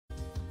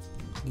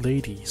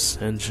Ladies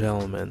and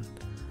gentlemen,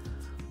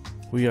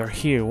 we are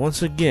here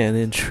once again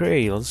in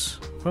Trails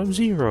from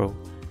Zero,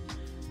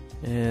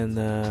 and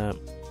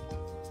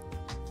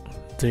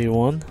day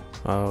 1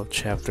 of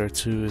chapter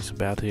 2 is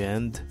about to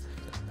end.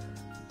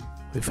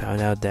 We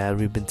found out that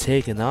we've been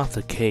taken off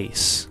the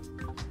case,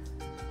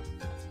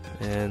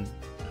 and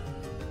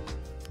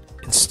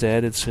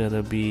instead it's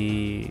gonna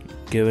be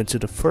given to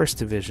the first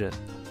division.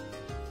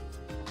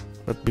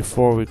 But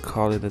before we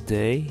call it a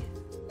day,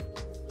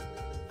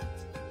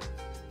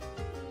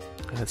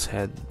 let's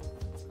head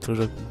to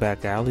the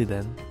back alley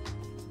then,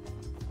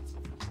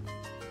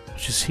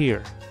 which is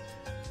here.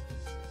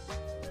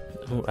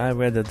 I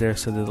read that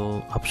there's a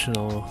little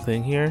optional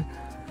thing here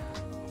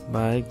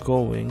by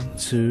going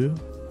to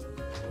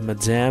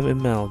Madame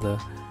Imelda.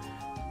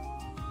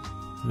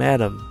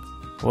 Madam,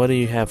 what do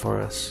you have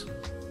for us?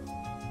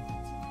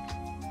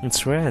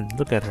 It's Ren,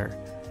 look at her.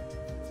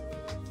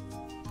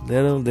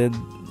 Little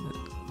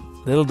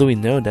do we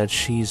know that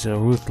she's a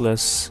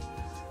ruthless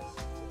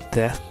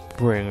death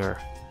bringer.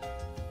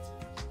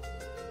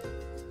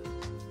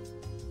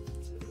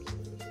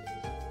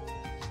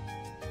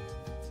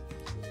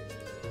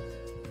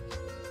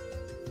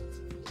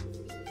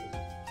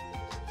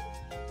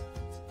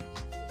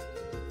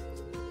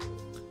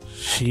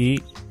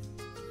 She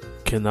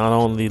can not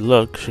only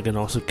look, she can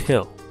also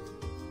kill.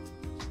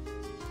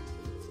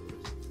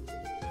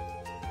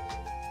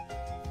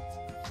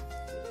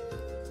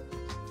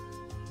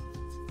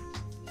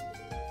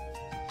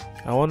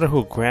 I wonder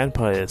who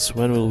Grandpa is.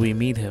 When will we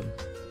meet him?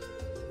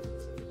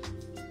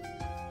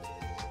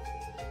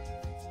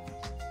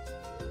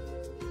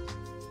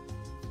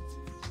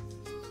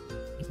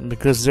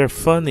 Because they're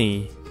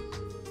funny.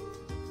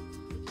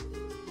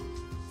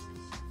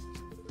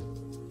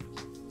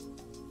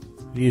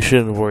 You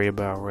shouldn't worry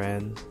about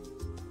Ren.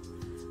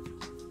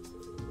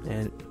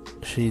 And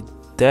she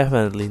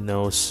definitely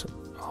knows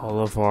all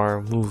of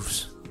our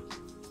moves.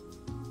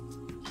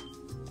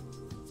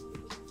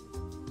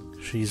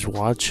 She's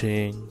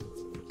watching.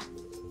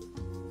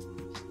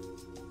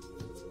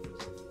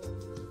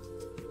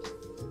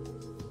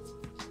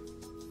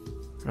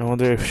 I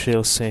wonder if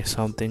she'll say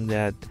something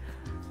that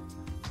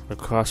the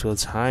Crossville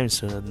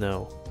Times doesn't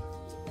know.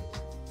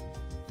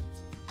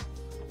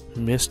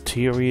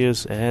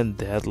 Mysterious and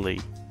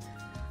deadly.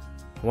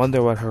 I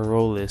wonder what her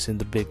role is in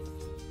the big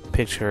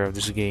picture of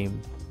this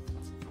game.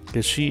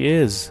 Because she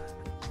is,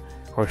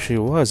 or she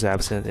was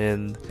absent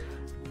in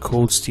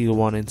Cold Steel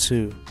 1 and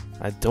 2.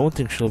 I don't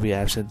think she'll be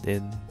absent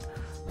in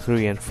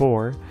 3 and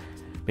 4.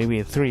 Maybe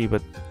in 3,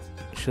 but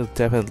she'll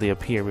definitely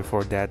appear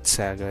before that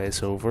saga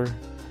is over.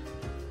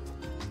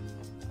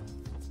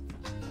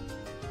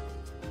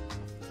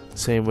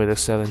 Same with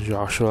Estelle and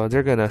Joshua.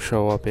 They're gonna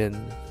show up in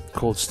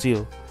Cold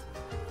Steel.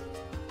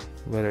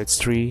 Whether it's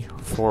 3,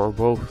 4, or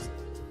both.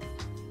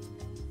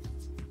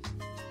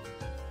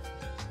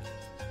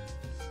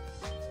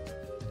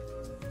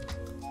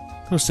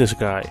 Who's this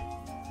guy?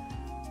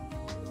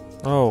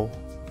 Oh,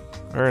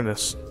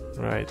 Ernest,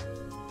 right.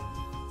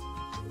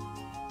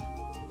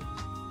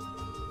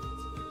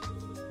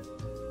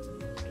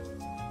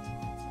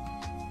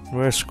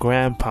 Where's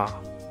Grandpa?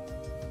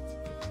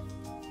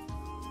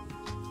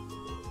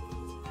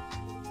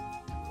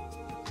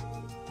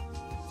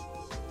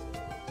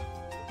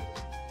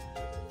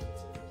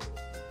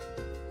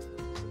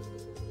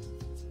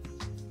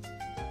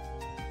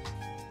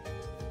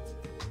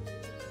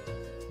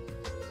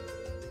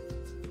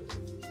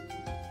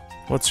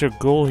 What's your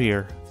goal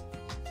here?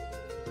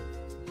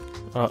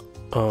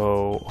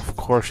 Uh-oh, of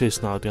course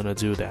he's not gonna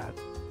do that.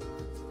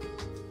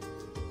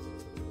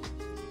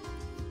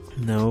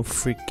 No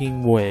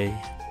freaking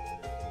way.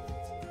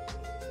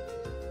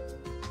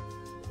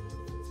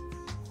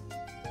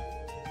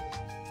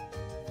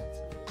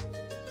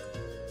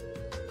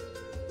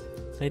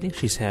 I think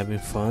she's having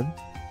fun.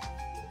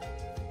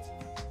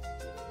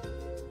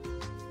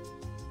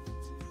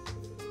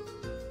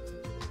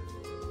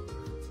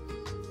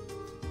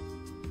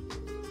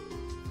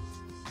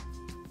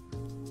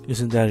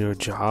 Isn't that your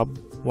job?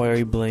 Why are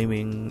you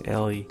blaming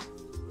Ellie?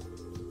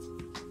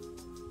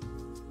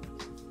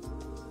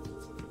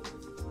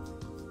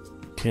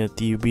 Can't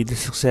you be the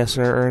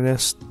successor,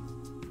 Ernest?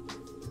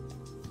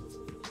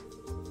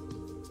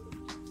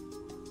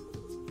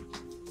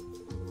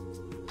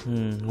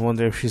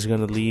 Wonder if she's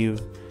gonna leave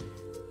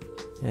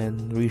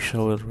and Risha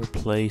will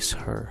replace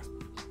her.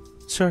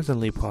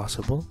 Certainly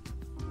possible.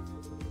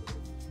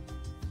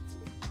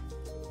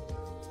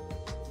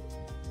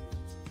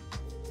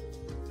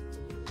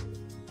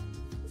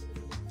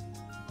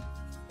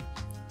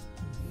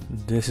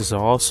 This is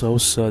all so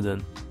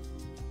sudden.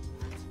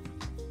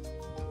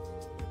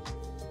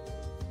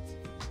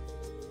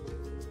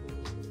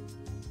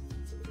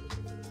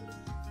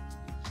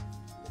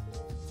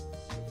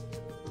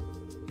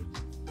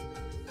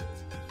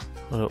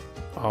 Well,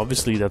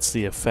 obviously that's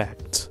the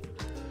effect,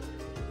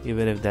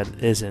 even if that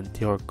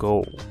isn't your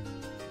goal.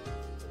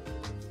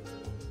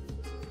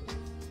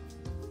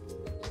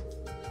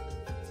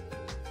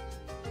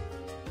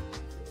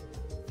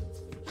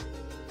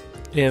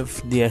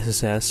 If the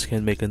SSS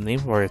can make a name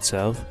for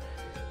itself,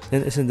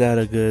 then isn't that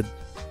a good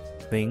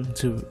thing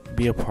to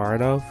be a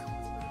part of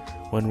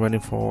when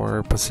running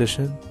for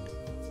position?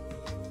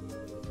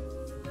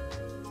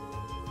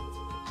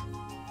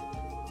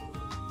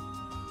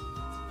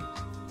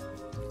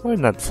 We're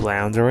not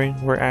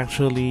floundering, we're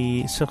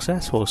actually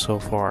successful so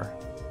far.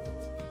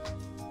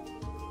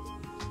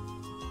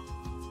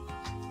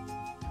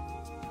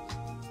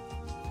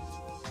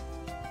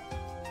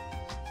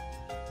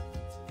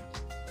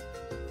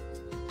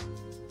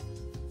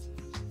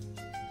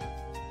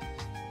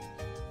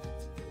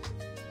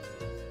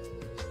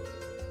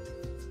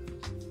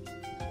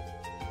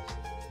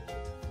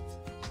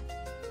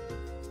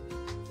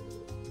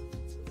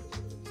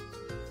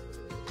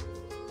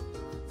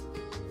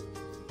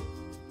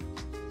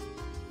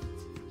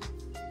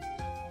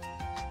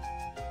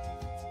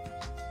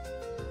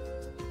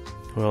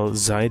 Well,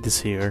 Zaid is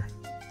here.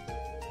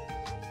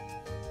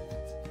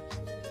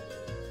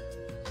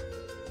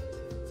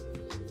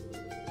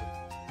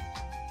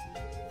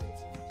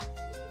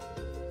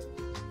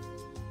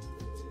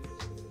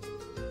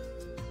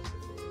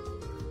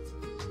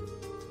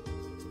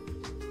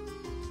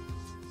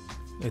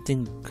 I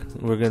think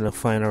we're gonna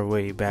find our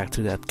way back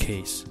to that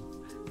case.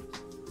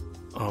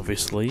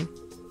 Obviously.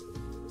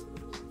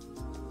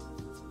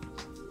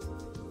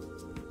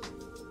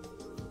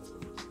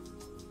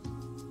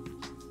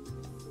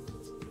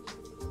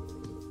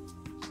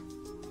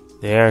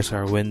 There's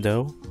our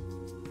window.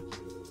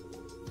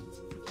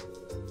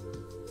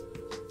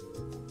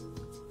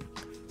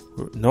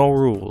 No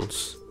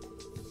rules.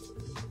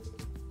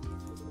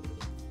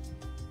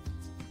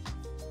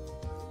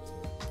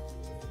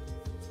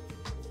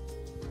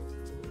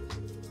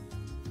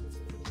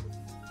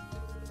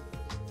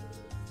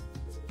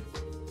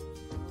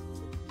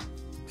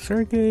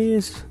 Sergey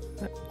is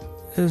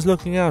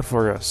looking out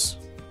for us.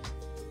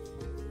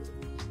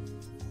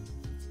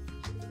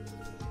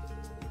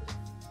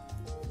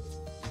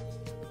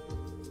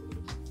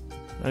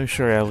 I'm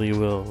sure Ellie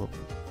will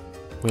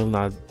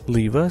not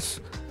leave us.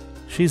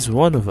 She's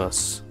one of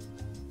us.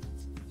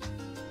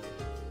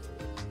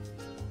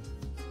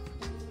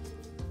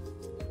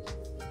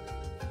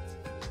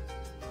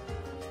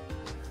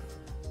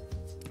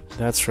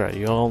 That's right,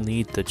 you all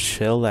need to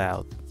chill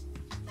out.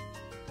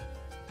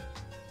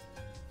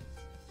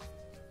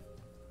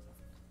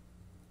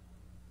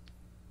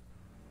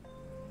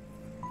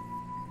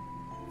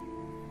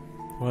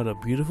 What a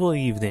beautiful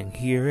evening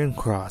here in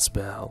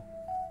Crossbell.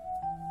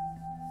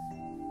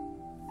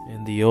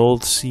 In the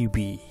old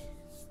CB.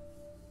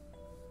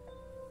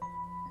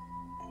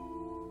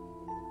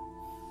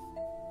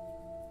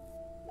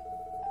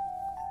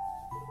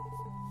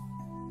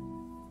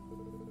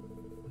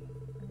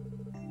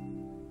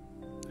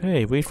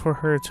 Hey, wait for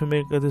her to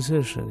make a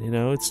decision. You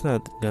know, it's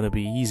not gonna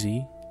be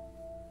easy.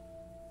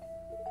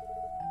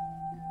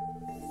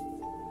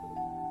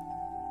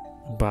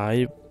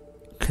 By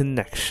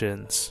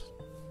connections.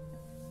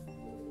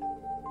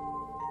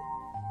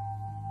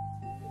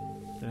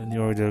 And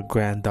you're the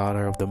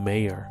granddaughter of the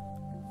mayor.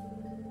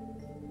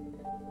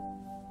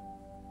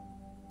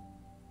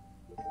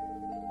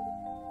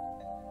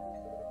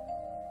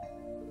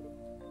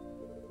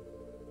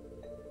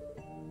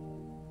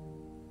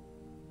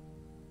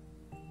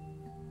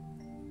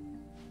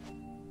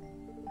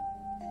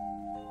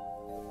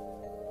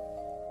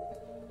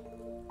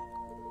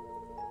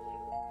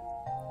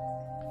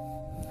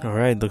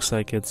 Alright, looks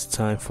like it's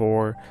time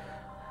for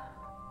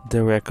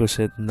the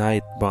requisite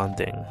night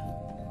bonding.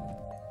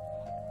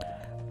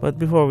 But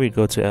before we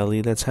go to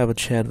Ellie, let's have a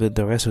chat with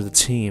the rest of the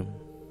team.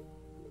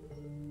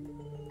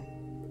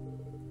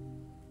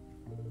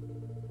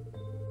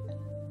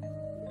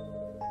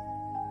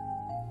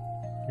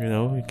 You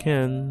know, we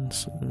can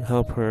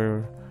help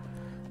her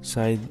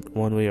side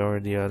one way or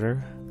the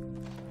other.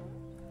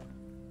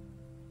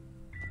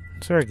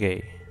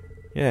 Sergey,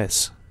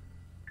 yes.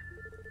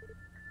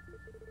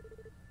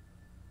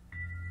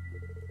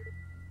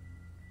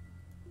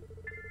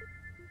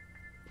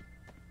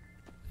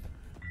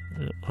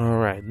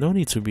 Alright, no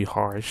need to be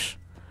harsh.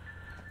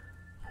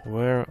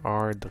 Where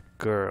are the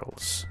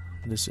girls?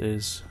 This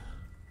is...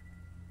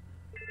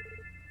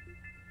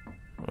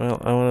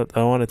 Well,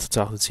 I wanted to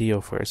talk to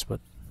Tio first, but...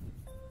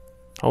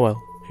 Oh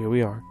well, here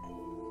we are.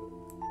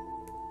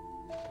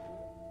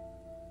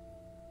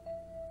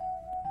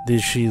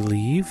 Did she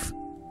leave?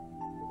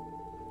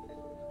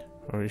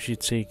 Or is she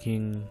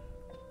taking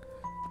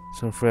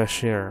some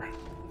fresh air?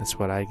 That's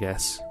what I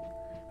guess.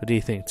 What do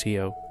you think,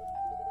 Tio?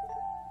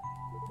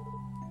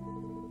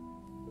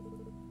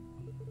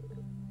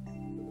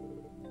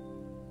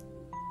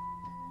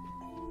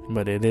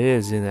 But it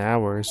is in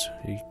ours.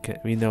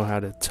 We know how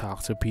to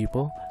talk to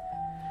people,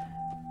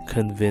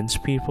 convince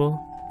people,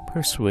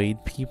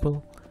 persuade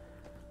people.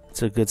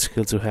 It's a good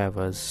skill to have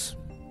as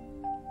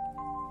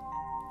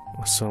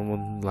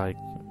someone like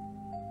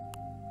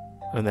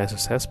an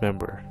SSS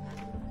member.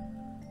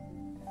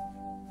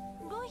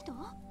 Lloyd?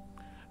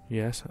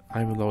 Yes,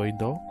 I'm Lloyd.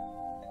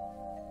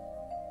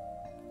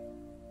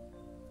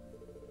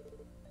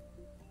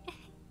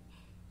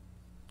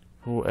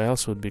 Who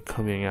else would be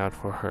coming out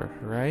for her,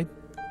 right?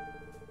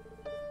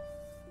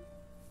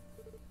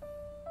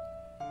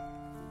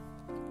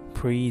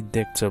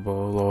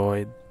 Predictable,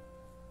 Lloyd.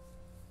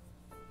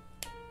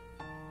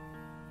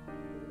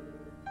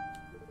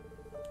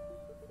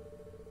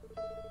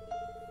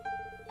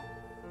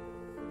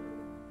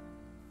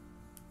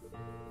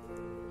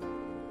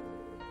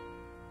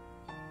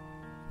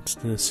 It's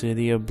the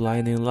city of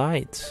blinding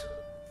lights.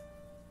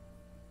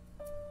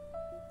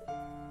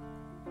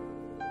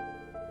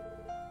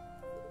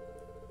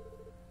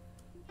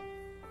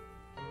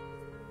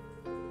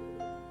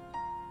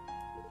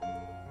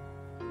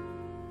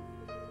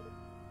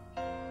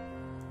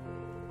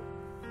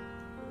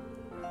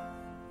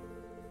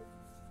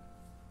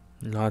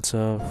 Lots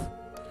of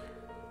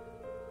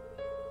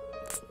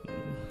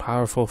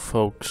powerful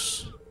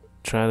folks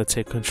trying to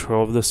take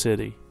control of the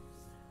city.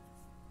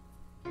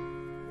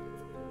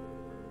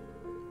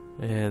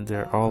 And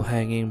they're all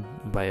hanging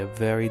by a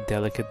very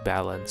delicate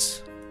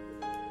balance.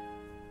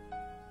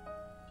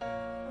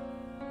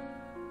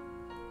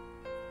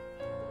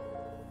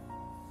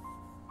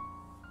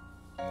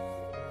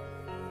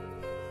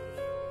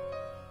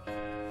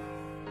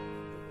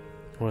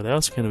 What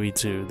else can we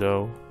do,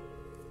 though?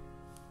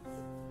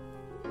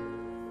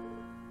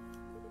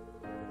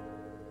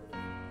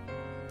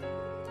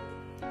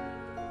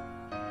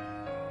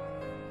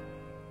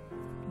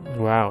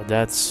 Wow,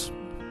 that's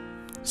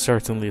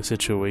certainly a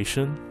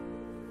situation.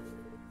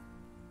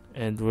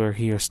 And we're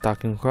here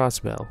stuck in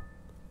Crossbell.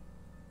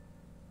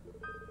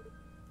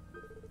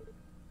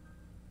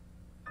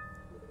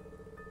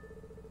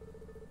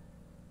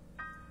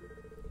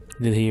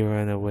 Did he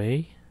run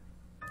away?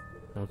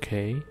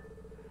 Okay.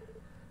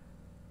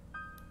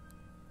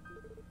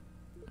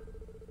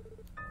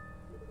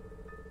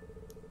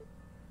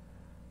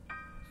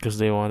 Because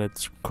they wanted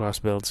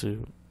Crossbell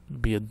to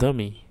be a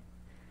dummy.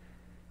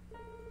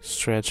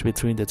 Stretch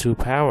between the two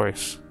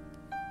powers.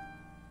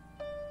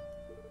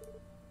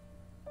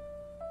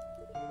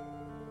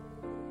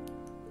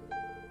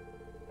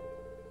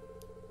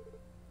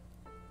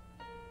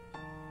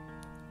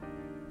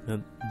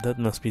 That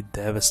must be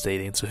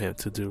devastating to him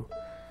to do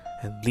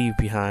and leave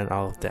behind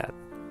all of that.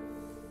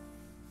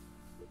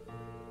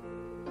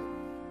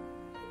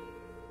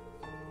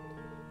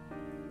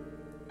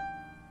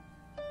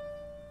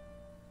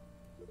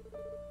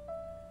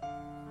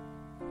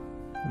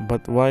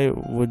 But why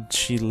would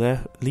she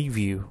leave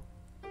you?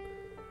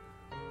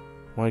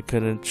 Why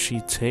couldn't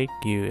she take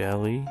you,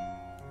 Ellie?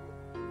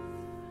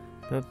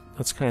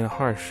 That's kind of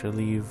harsh to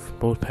leave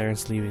both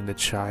parents leaving the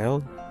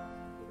child.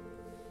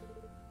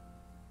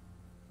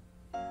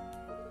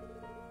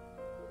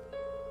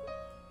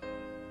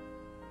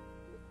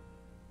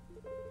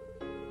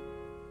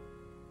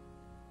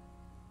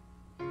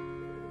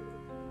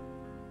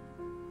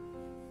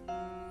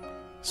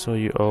 So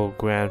you owe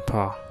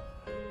Grandpa.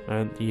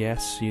 And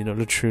yes, you know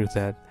the truth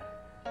that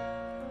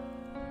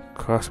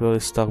Crossbell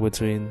is stuck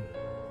between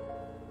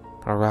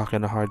a rock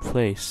and a hard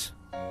place.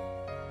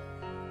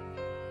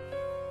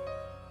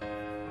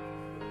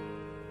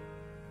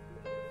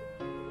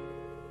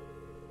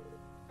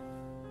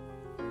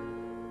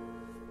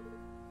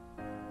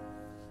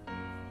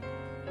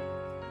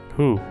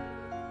 Who?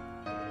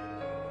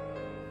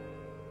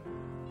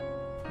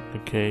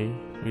 Okay,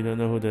 we don't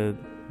know who the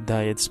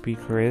diet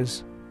speaker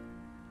is.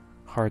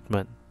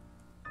 Hartman.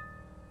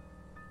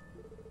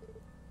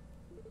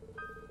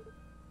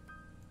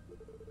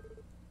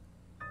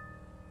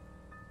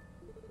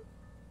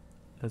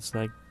 That's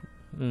like,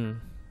 the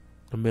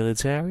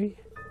military?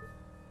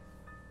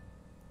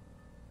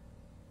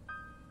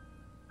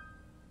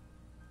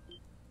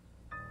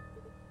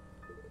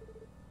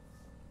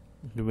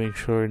 To make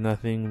sure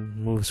nothing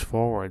moves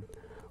forward.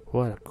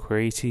 What a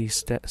crazy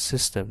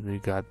system we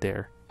got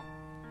there.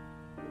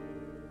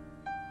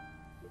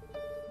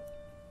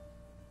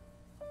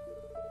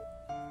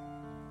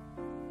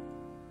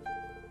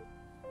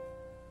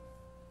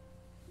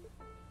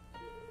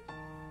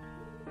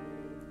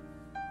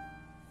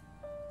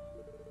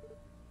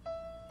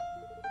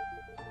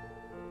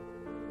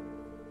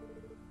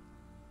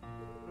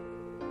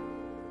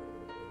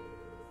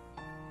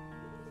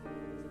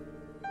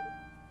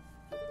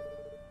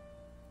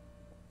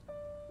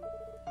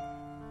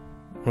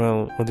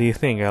 Well, what do you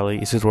think,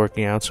 Ellie? Is it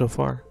working out so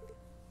far?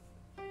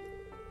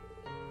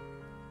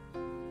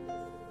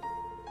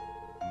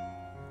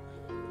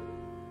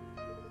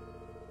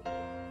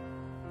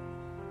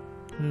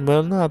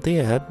 Well, not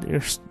yet.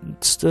 You're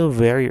still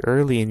very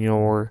early in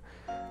your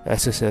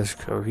SSS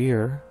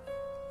career.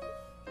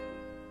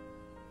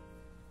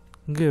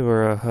 Give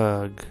her a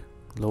hug,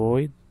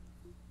 Lloyd.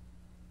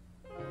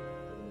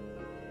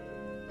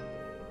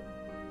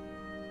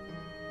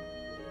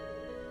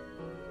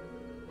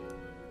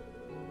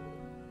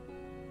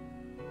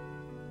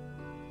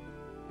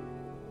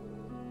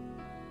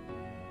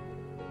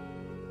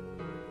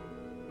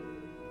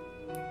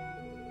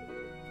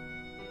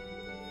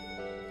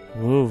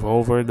 Move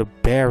over the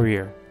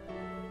barrier.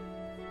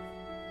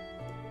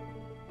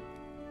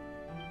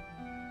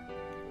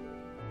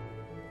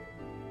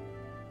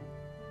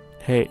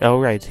 Hey, oh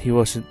right,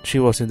 she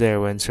wasn't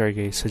there when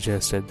Sergey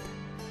suggested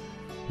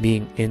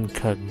being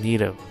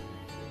incognito.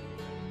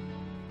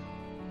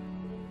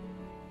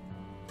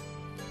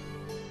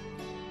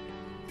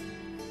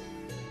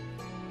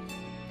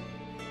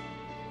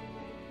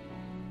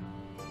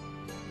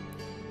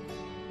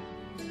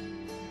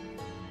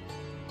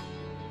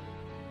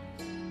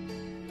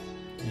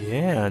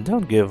 Yeah,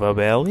 don't give up,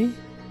 Ellie.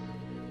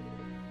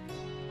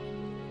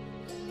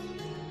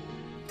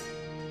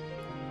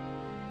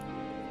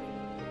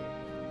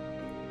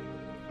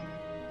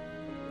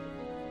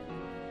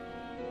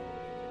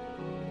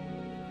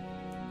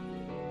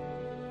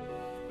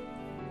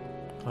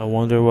 I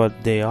wonder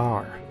what they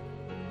are.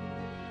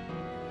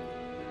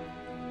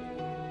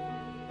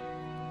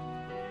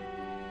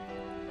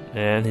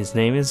 And his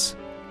name is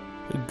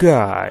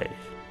Guy.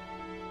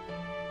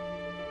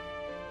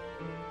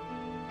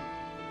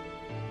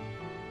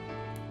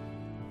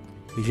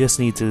 You just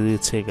need to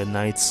take a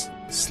night's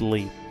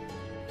sleep.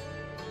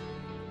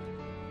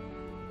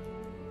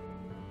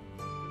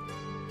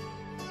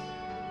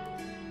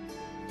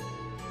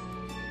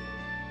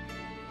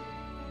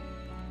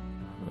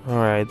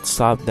 Alright,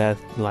 stop that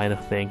line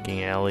of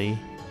thinking, Ellie.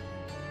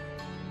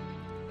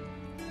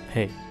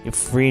 Hey,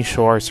 if Green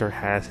Shorter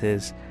has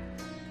his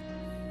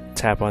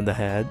tap on the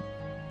head,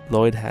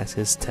 Lloyd has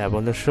his tap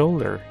on the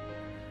shoulder.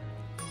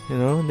 You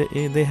know,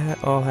 they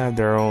all have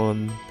their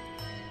own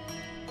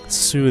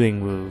soothing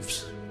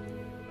moves.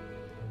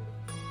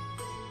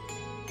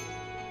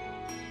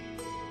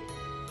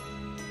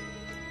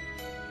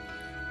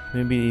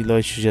 Maybe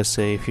Lloyd should just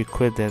say, if you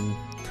quit, then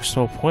there's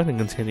no point in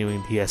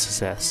continuing the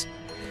SSS.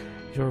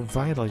 You're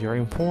vital, you're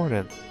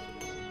important.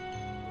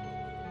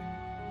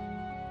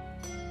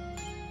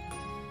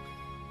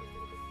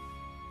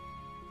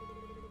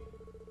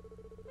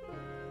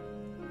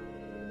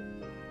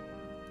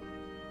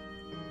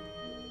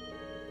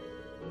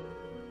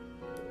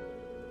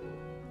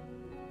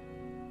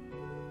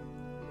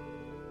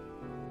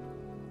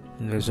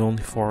 And there's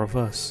only 4 of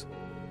us.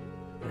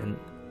 And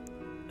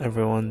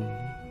everyone,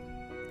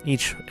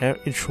 each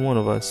one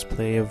of us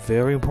play a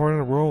very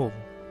important role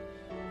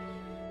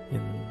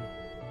in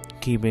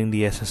keeping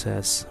the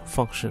SSS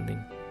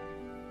functioning.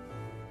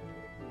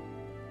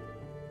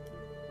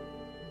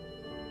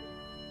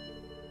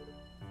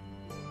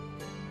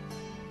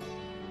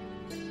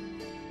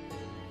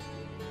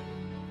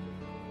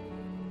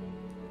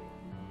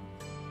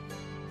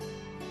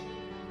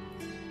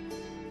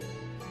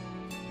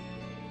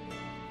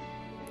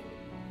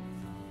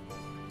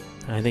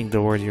 I think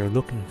the word you're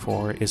looking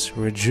for is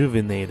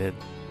rejuvenated.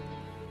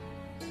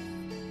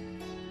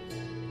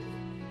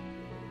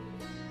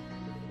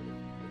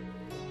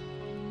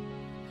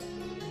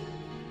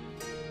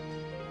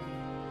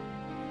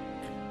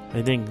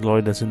 I think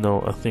Lloyd doesn't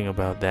know a thing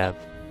about that.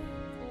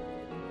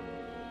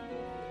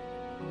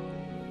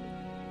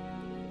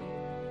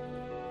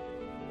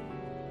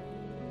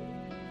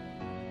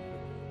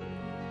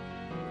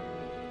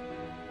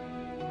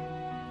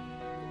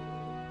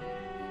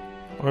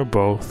 Or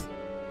both.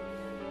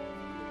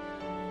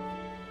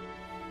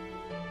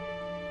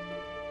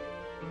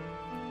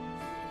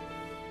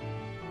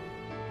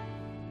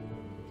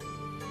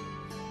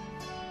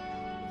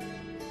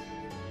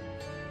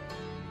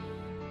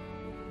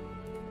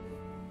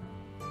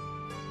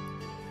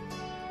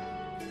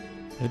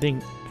 I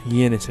think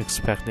Yin is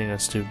expecting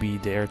us to be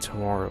there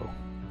tomorrow.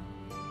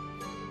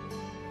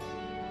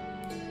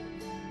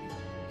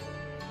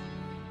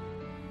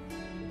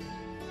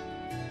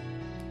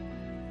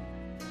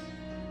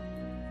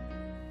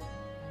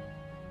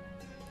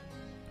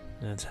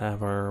 Let's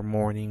have our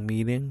morning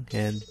meeting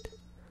and...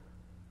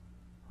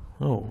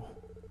 Oh.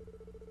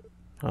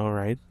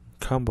 Alright,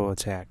 combo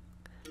attack.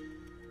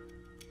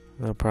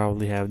 They'll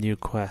probably have new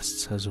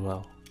quests as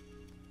well.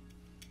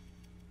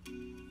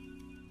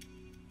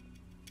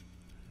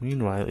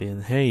 Meanwhile,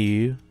 in Hey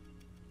You,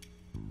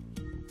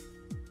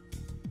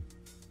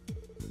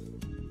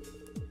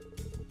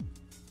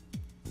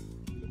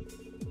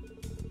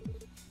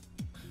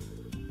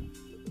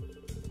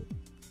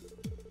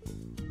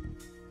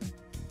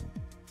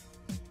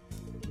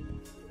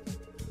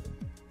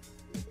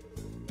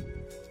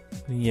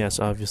 yes,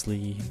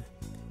 obviously,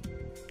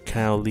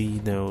 Kao Lee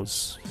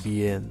knows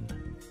Yin.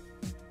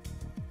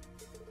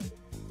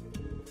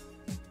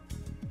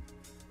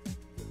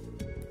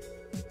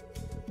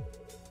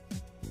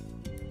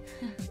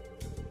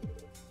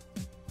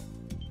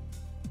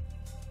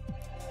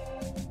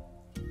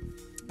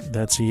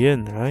 That's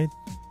Yin, right?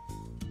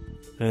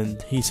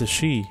 And he's a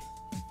she.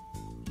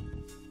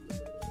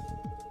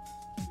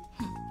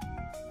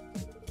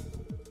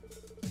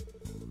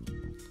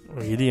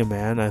 Really a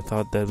man? I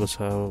thought that was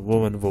a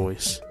woman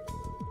voice.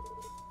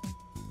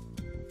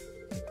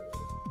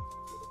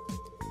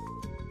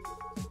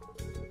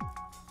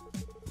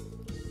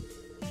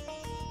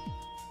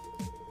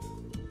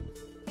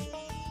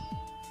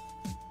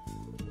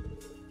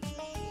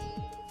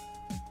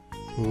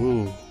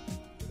 Ooh,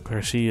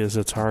 Garcia is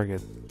a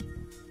target.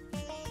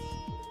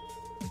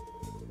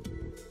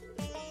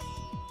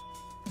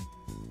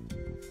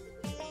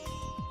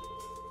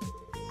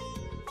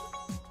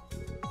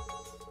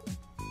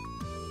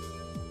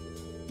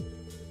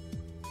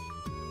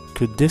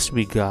 Could this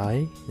be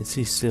Guy? Is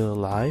he still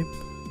alive?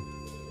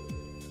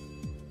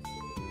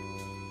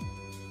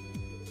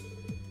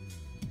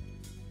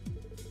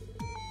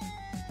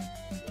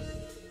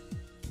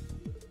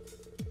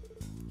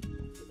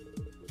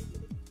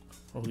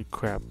 Holy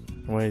crap.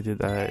 How did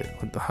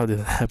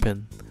that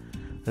happen?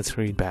 Let's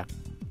read back.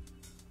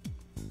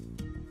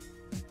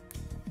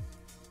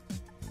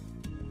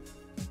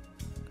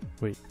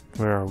 Wait,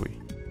 where are we?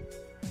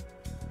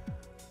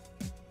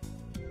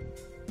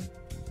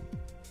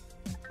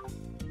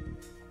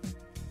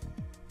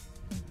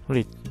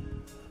 Wait.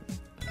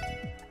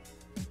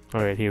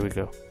 Alright, here we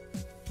go.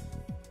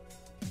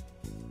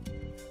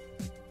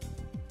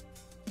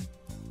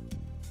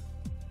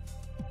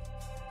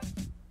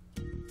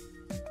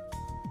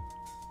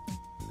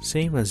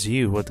 Same as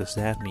you, what does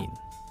that mean?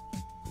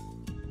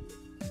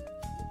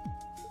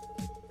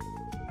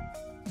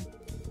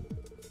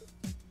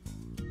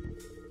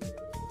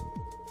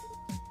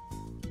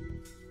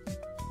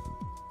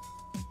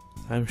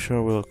 I'm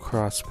sure we'll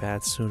cross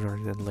paths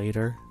sooner than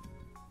later.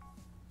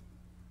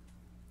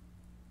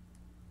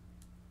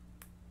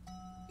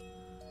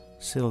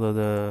 Still,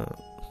 the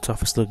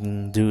toughest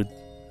looking dude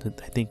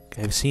that I think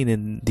I've seen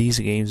in these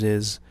games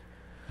is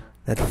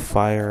that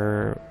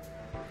Fire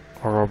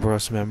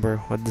Ouroboros member.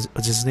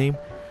 What's his name?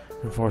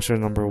 Enforcer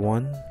number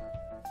 1.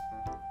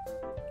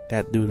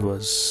 That dude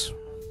was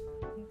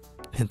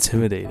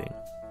intimidating.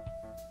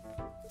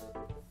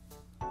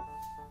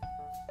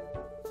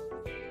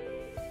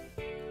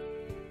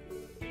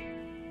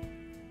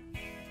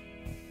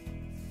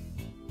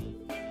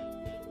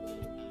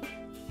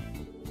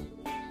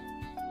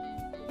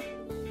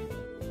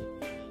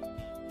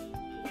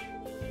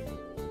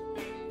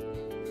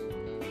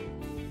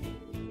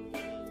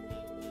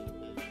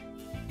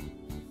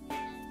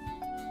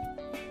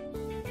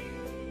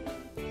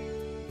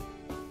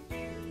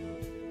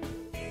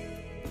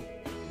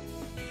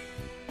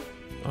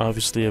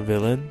 Obviously a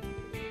villain.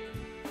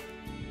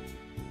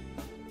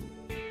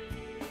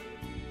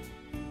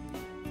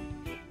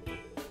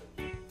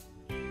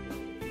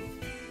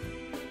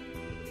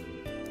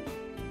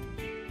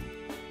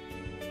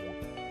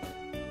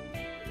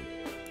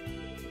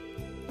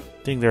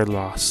 I think they're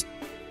lost.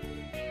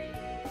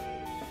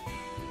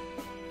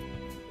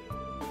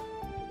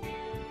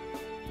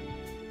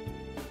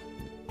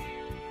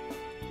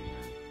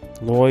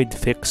 Lloyd,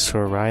 fix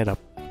her right up.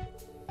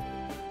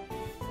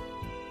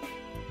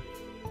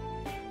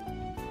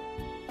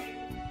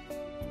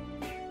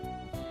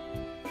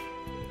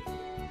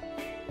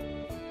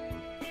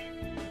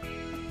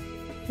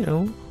 You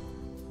know,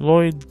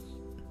 Lloyd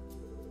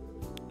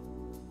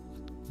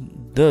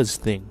does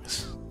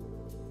things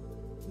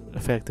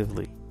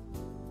effectively.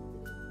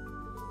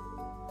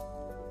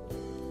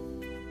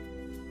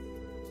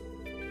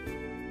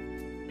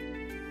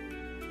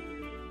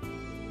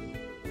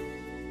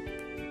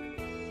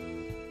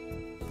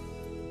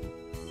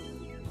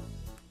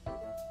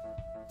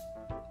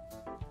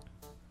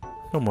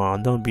 Come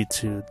on, don't be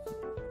too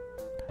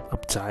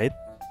uptight.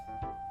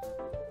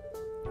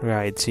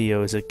 Right,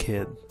 Tio is a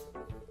kid.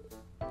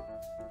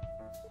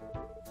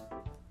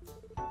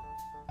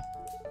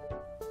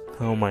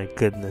 Oh my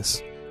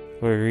goodness.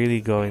 We're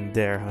really going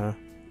there, huh?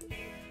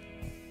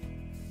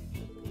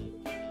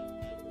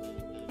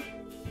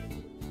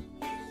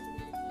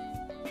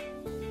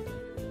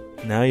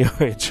 Now you're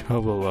in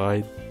trouble,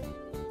 Lloyd.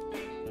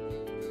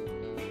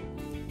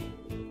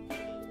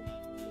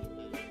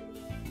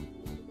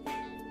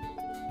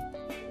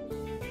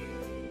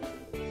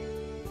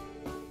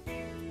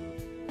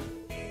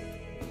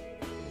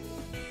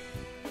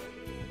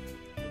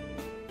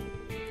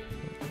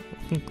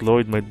 I think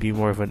Lloyd might be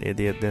more of an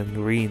idiot than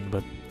Green,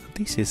 but at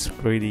least he's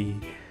pretty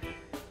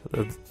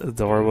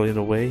adorable in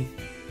a way.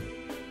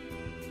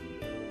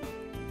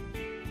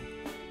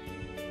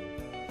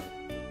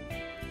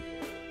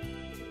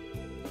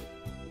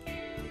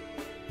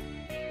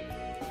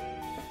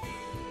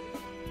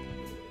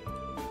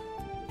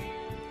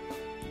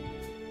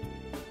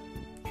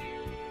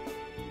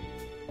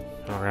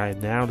 Alright,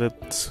 now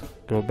let's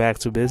go back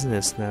to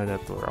business now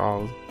that we're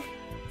all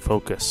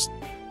focused.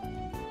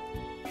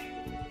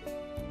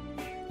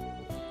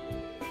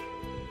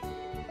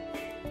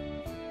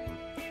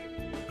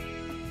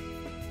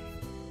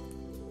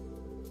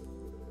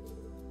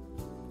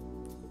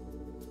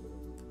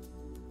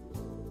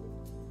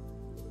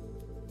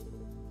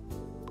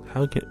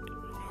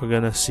 We're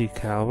gonna see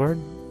Calvard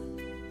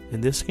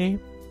in this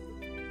game?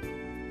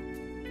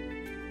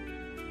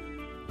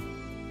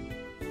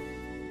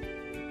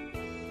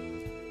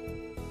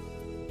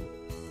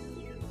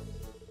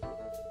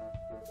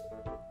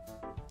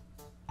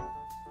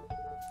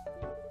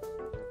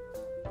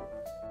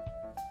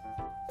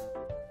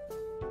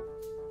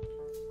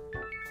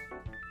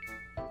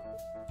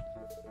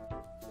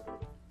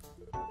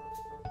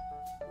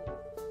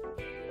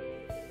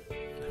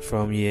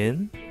 From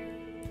Yin?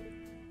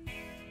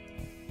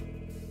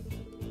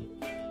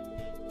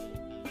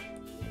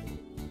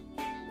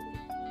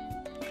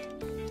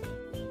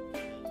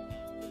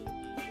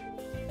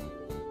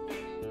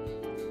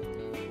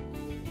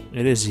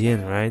 It is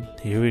yin, right?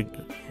 Here we.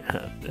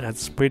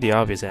 That's pretty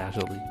obvious,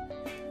 actually.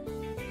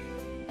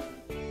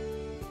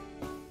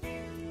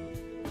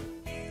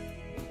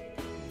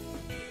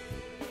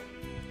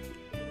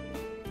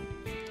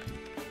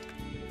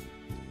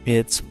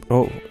 It's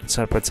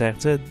not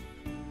protected.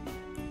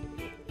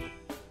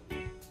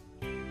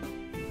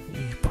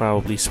 You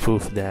probably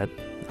spoofed that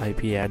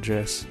IP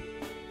address.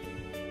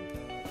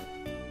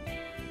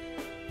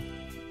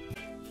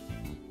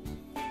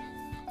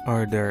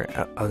 Are there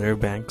other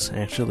banks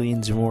actually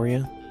in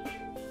Zemoria?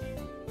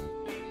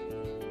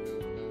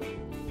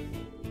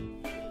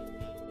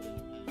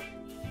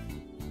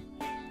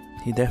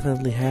 He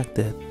definitely hacked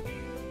it.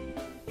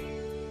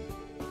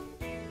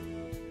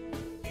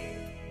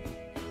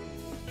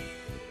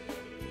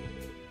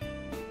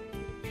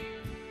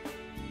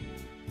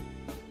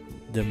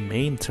 The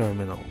main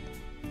terminal.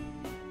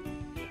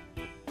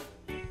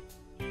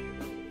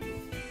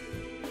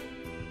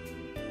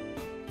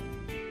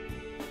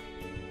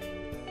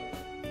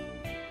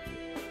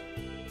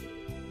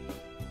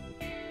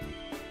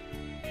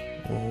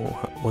 Oh,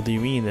 what do you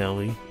mean,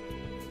 Ellie?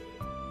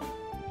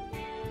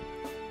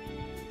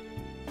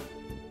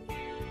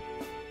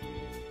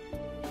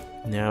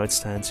 Now it's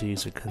time to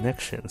use the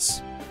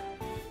connections.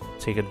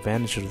 Take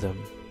advantage of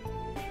them.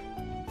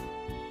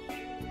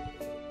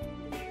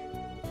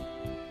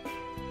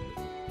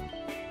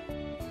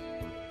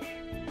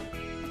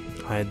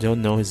 I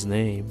don't know his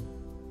name.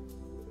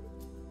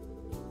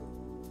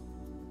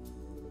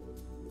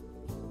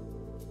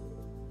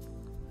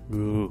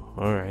 Ooh,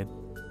 alright.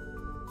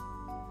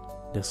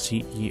 The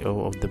CEO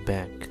of the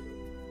bank.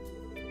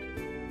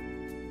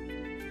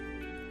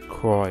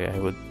 Croy, I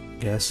would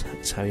guess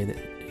is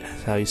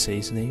how you say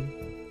his name.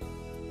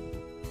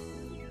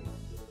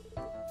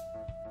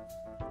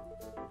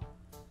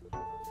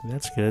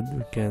 That's good.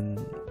 We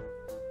can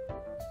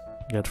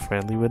get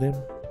friendly with him.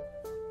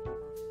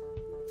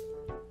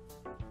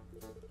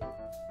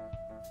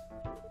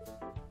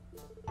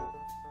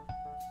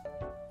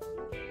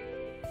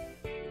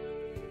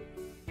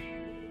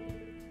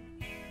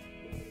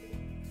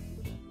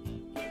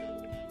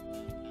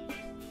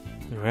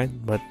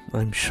 Alright, but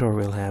I'm sure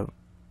we'll have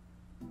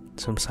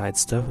some side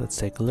stuff. Let's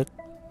take a look.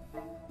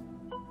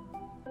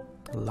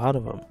 A lot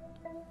of them.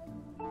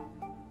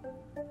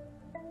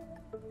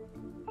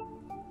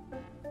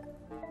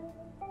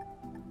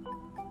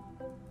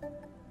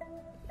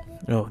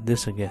 Oh,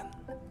 this again.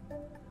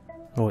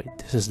 Oh wait,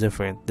 this is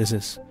different. This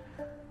is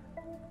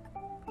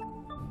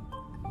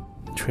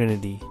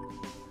Trinity.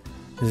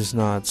 This is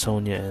not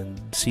Sonia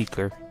and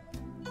Seeker.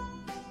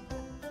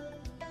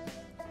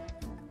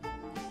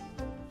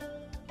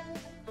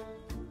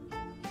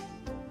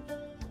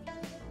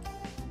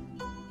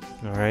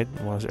 Alright,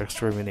 monster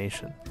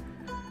extermination.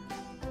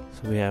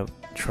 So we have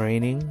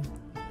training,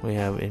 we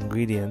have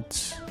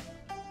ingredients,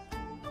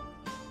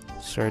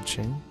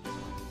 searching,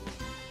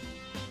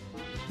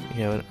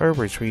 we have an herb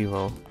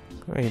retrieval.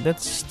 Alright,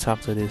 let's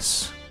talk to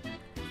this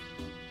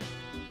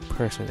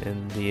person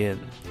in the inn.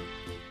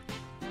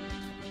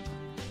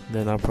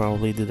 Then I'll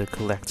probably do the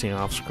collecting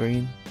off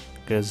screen,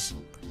 because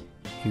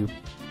you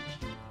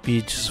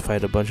just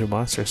fight a bunch of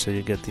monsters so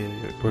you get the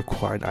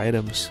required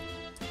items.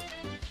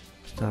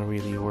 Not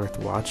really worth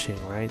watching,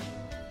 right?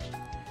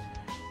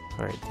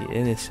 Alright, the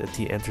inn is at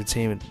the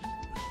entertainment.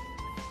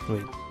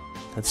 Wait,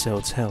 that's the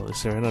hotel.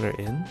 Is there another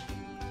inn?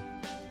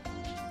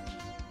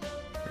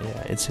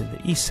 Yeah, it's in the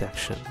east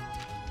section.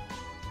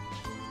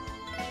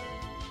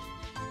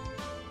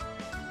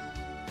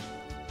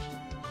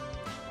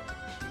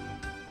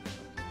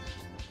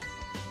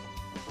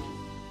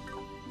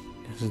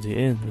 This is the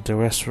inn with the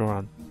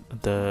restaurant,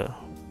 the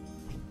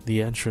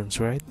entrance,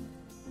 right?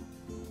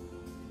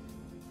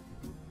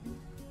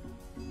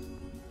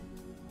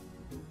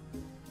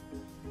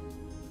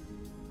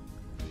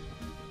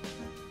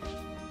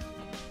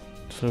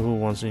 So who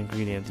wants the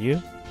ingredient?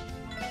 You?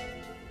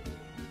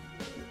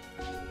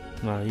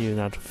 No, you,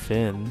 not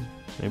Finn.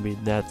 Maybe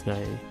that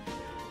guy.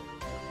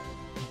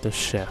 The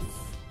chef.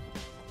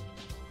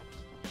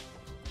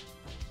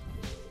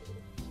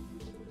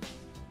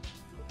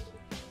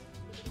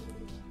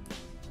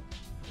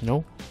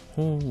 No?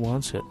 Who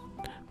wants it?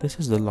 This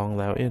is the Long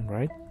Lao Inn,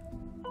 right?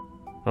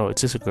 Oh,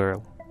 it's just a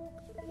girl.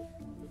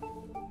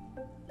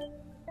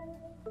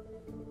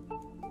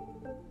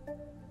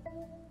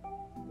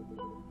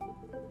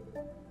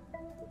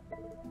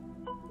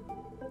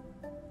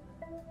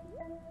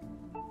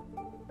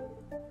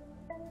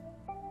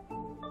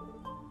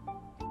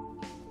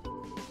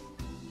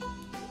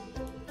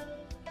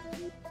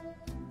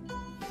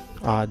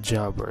 Odd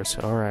jobbers,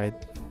 alright.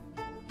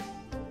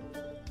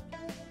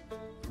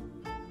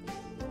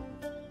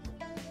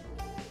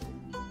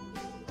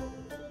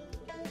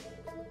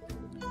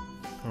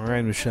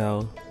 Alright,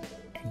 Michelle.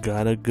 You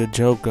got a good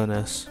joke on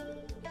us.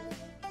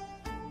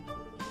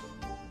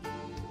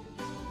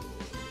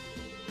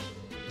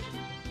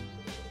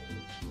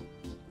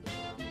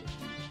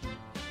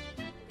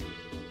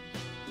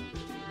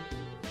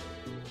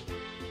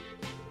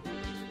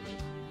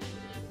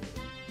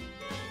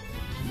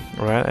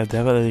 Alright, I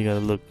definitely gotta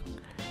look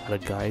a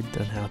guide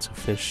on how to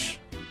fish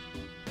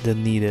the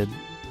needed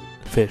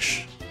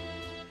fish.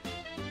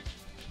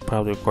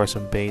 Probably record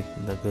some bait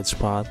in a good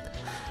spot.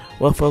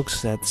 Well,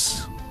 folks,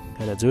 that's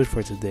gonna do it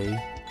for today.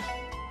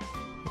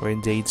 We're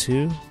in day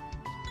 2.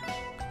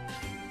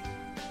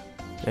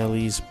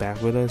 Ellie's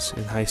back with us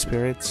in high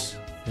spirits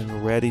and we're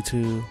ready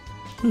to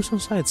do some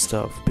side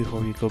stuff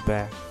before we go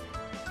back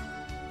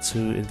to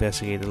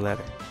investigate the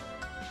letter.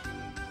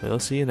 We'll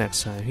see you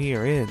next time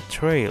here in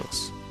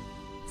Trails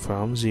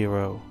from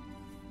Zero.